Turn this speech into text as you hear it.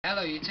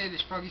Hello YouTube,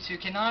 it's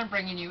Froggy2K9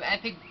 bringing you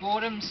Epic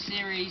Boredom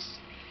Series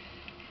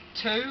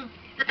 2,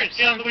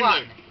 Episode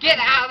 1. Get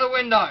out of the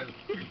window!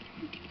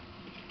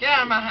 Get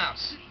out of my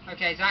house.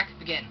 Okay, Zach,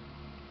 begin.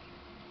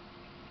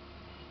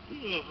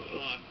 Oh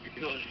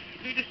God,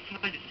 who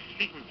decided to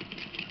sleep on the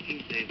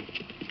fucking table?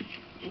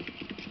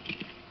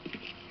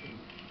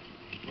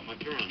 Got my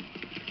drum.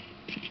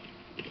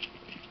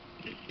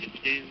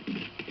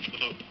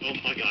 Oh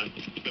my God.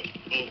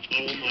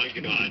 Oh my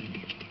God.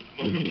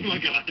 Oh my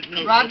God,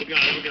 no, Run. oh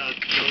God,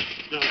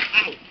 no,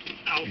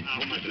 ow,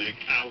 my leg,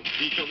 ow,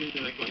 he shot me in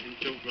the leg, but I can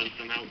still run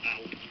somehow,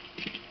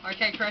 ow.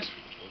 Okay, Chris,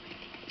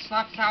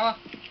 sniper tower,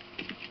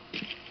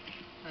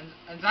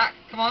 and Zach,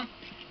 come on,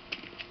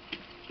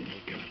 Oh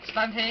God.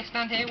 stand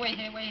here, wait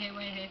here.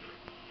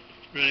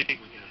 Ready?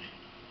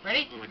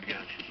 Ready? Oh my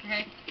God.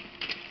 Okay.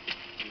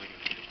 Oh my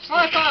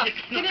God. Sniper,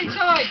 get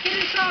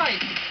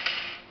inside!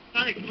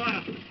 Panic,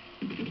 fire!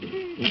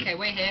 Okay,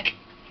 wait here.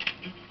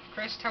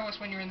 Chris, tell us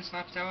when you're in the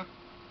sniper tower.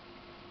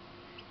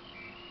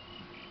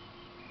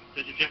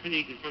 There's a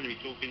Japanese in front of me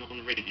talking on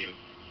the radio.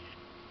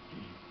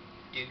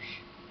 Douche.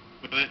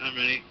 Right, I'm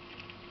ready.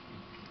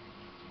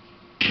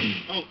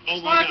 Oh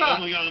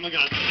Sniper! my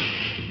God.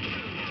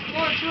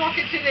 Launch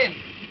rockets at him!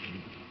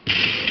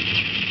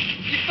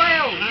 You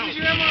failed! Ow. Use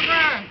your ammo on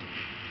ground!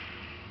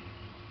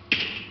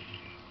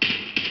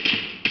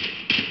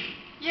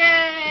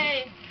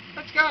 Yay!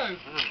 Let's go!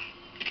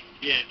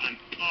 Yeah, I'm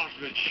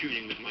awesome at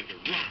shooting with my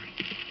garage.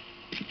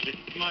 This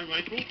is my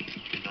rifle,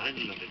 and I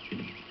love it.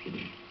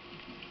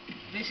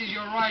 This is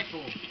your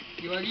rifle.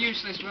 You are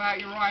useless without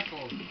your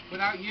rifle.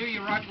 Without you,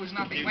 your rifle is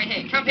nothing. Wait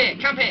here, come here!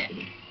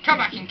 Come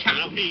back and camp!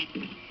 Without me,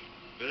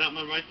 without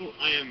my rifle,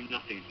 I am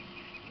nothing.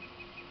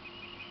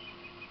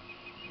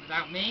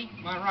 Without me,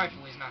 my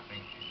rifle is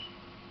nothing.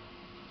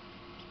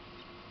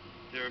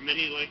 There are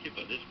many like it,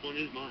 but this one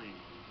is mine.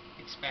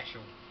 It's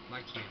special.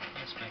 Like you.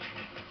 You're special.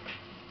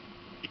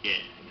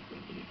 Yeah.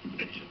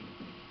 Special.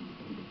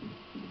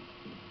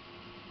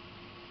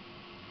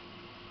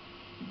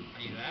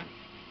 Are you there?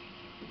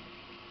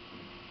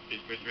 Is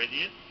Chris ready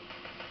yet?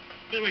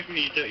 Get away from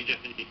me, you dirty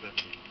Japanese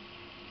person.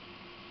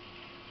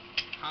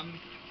 Hum,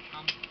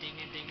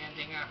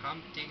 dinga,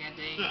 hum, dinga,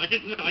 ding. No, I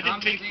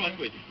didn't pay 5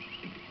 quid.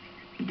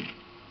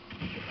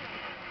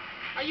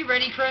 Are you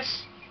ready,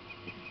 Chris?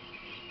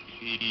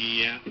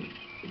 Yeah.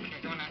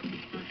 Okay, go on now.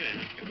 Okay,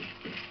 let's go.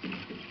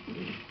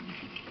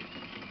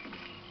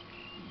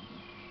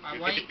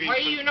 Right, why are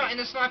you not in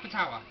the sniper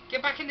tower?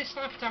 Get back in this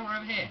sniper tower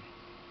over here.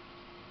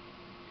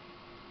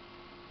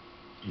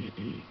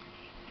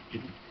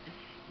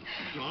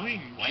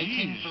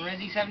 Waiting for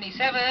Resi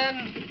 77.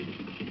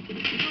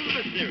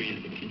 Oh, there he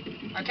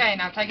is. Okay,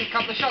 now take a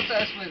couple of shots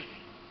at us with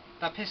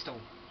that pistol.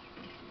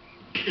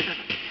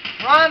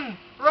 Run!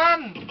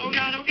 Oh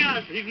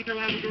God! Even though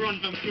I haven't run,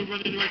 I'm still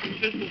running away from the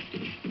pistol.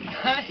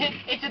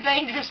 It's a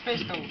dangerous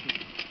pistol.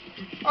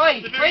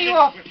 Oi, where are you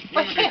off?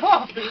 Where are you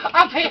off?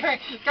 Up here!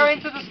 Go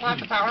into the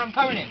sniper tower and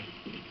pwn him.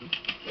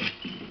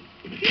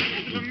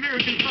 It's an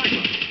American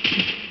sniper.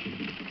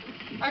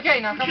 Okay,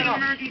 now come on.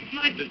 American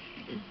snipers.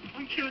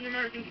 I'm killing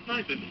American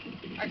snipers.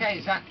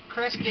 Okay, Zach,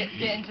 Chris, get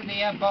into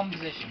the bomb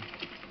position.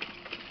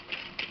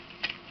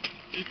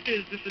 It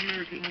says this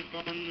American has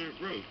gone on the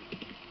road.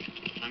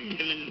 I'm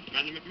killing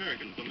random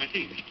Americans on my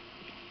team.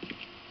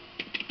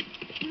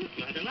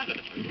 Ladder.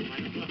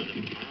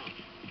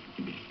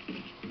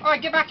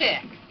 Alright, get back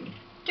here!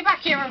 Get back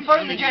here and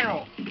phone the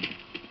general!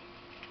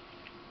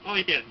 Oh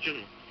yeah,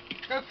 general.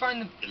 Go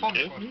find the bomb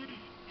squad.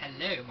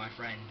 Hello, my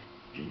friend.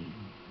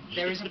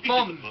 There is a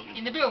bomb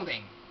in the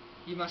building.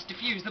 You must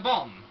defuse the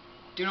bomb.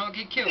 Do not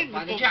get killed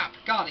by the Jap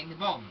guarding the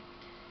bomb.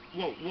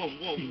 Whoa.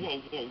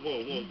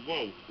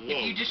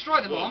 If you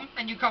destroy the bomb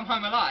and you come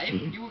home alive,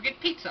 you will get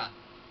pizza.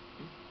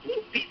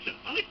 Ooh, pizza.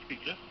 I like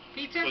pizza.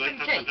 Pizza Will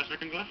and I cake. have my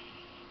Batman glass?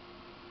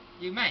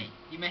 You may.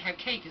 You may have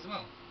cake as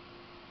well.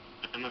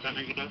 And my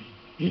Batman glass?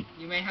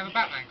 You may have a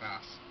Batman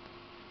glass.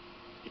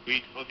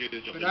 Agreed. I'll do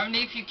the job. But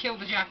only if you kill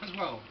the Jap as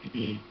well.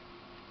 Dirty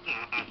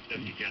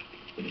Jap.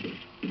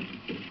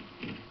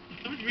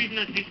 I was reading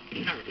that taste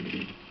carrots.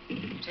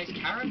 You taste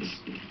carrots?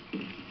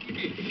 You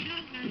do.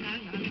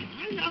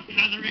 I love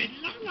coloring.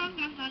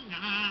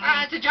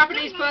 Ah, it's a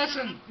Japanese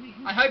person.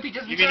 I hope he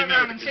doesn't You mean turn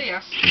around and American? see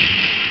us.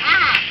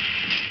 Ah!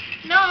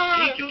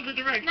 No! He killed the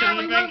director No, and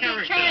we the main won't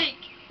get character. cake!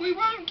 We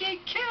won't get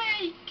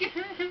cake!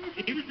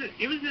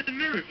 He was an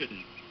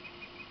American.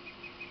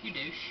 You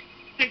douche.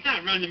 Take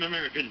that, random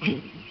American.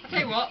 I'll tell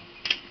you what.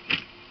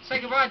 Say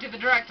goodbye to the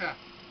director.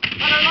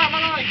 I don't like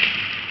my life.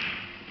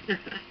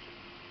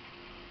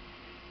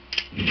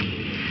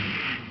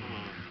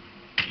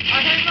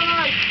 I hate my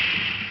life.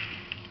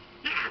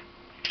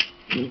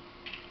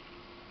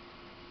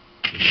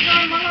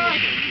 No, my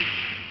life.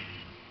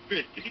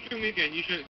 Chris, if you kill me again, you should